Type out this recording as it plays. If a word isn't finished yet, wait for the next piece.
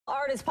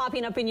Art is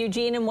popping up in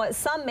Eugene in what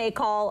some may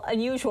call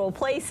unusual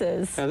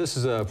places. Now, this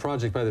is a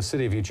project by the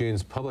City of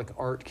Eugene's Public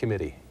Art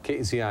Committee.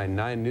 KZI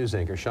 9 News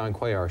anchor Sean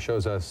Cuellar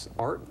shows us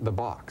Art the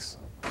Box.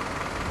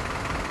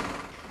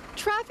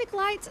 Traffic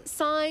lights,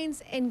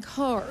 signs, and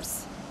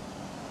cars.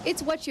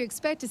 It's what you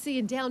expect to see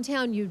in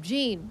downtown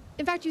Eugene.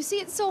 In fact, you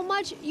see it so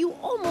much you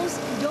almost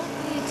don't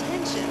pay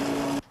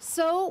attention.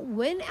 So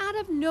when out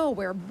of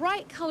nowhere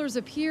bright colors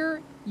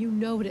appear, you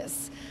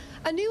notice.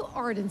 A new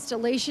art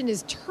installation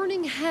is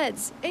turning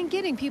heads and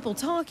getting people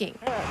talking.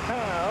 All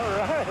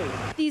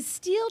right. These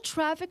steel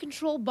traffic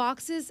control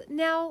boxes,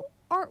 now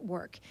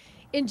artwork.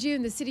 In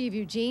June, the City of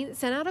Eugene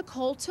sent out a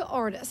call to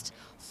artists.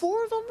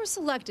 4 of them were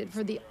selected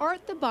for the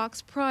Art the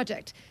Box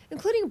project,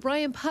 including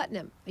Brian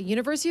Putnam, a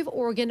University of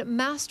Oregon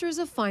Masters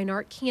of Fine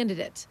Art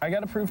candidate. I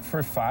got approved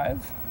for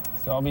 5,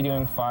 so I'll be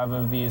doing 5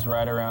 of these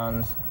right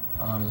around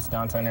this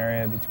downtown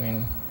area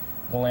between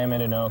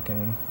Willamette and Oak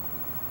and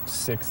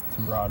 6th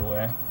to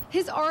Broadway.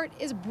 His art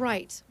is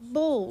bright,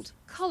 bold,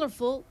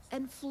 colorful,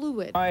 and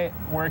fluid. My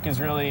work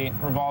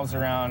revolves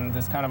around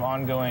this kind of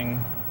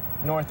ongoing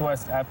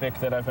Northwest epic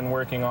that I've been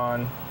working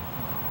on,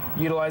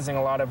 utilizing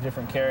a lot of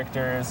different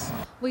characters.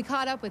 We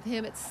caught up with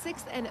him at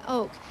 6th and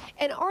Oak,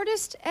 an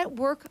artist at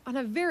work on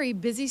a very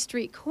busy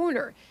street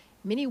corner,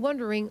 many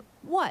wondering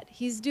what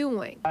he's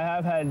doing. I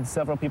have had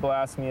several people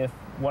ask me if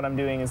what I'm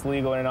doing is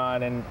legal or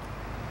not, and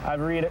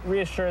I've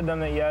reassured them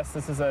that yes,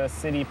 this is a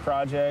city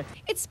project.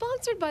 It's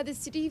sponsored by the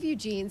City of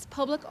Eugene's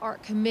Public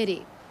Art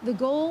Committee. The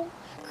goal?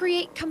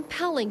 Create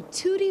compelling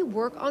 2D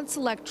work on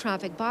select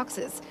traffic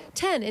boxes,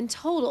 10 in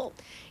total.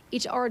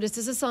 Each artist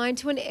is assigned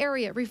to an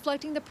area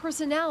reflecting the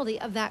personality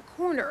of that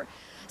corner.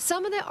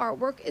 Some of the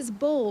artwork is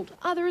bold,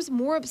 others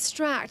more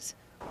abstract.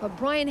 What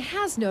Brian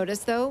has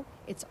noticed, though,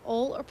 it's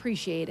all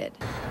appreciated.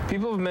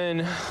 People have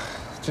been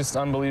just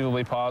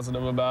unbelievably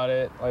positive about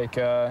it.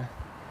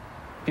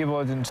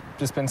 People have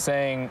just been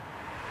saying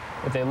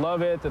that they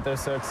love it, that they're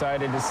so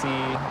excited to see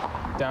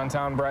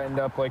downtown brightened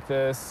up like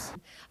this.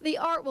 The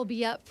art will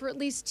be up for at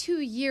least 2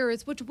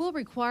 years, which will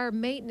require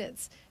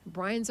maintenance.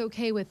 Brian's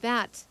okay with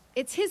that.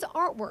 It's his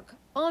artwork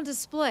on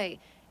display,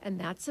 and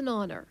that's an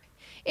honor.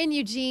 In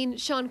Eugene,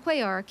 Sean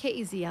Cuellar,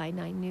 KZI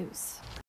 9 News.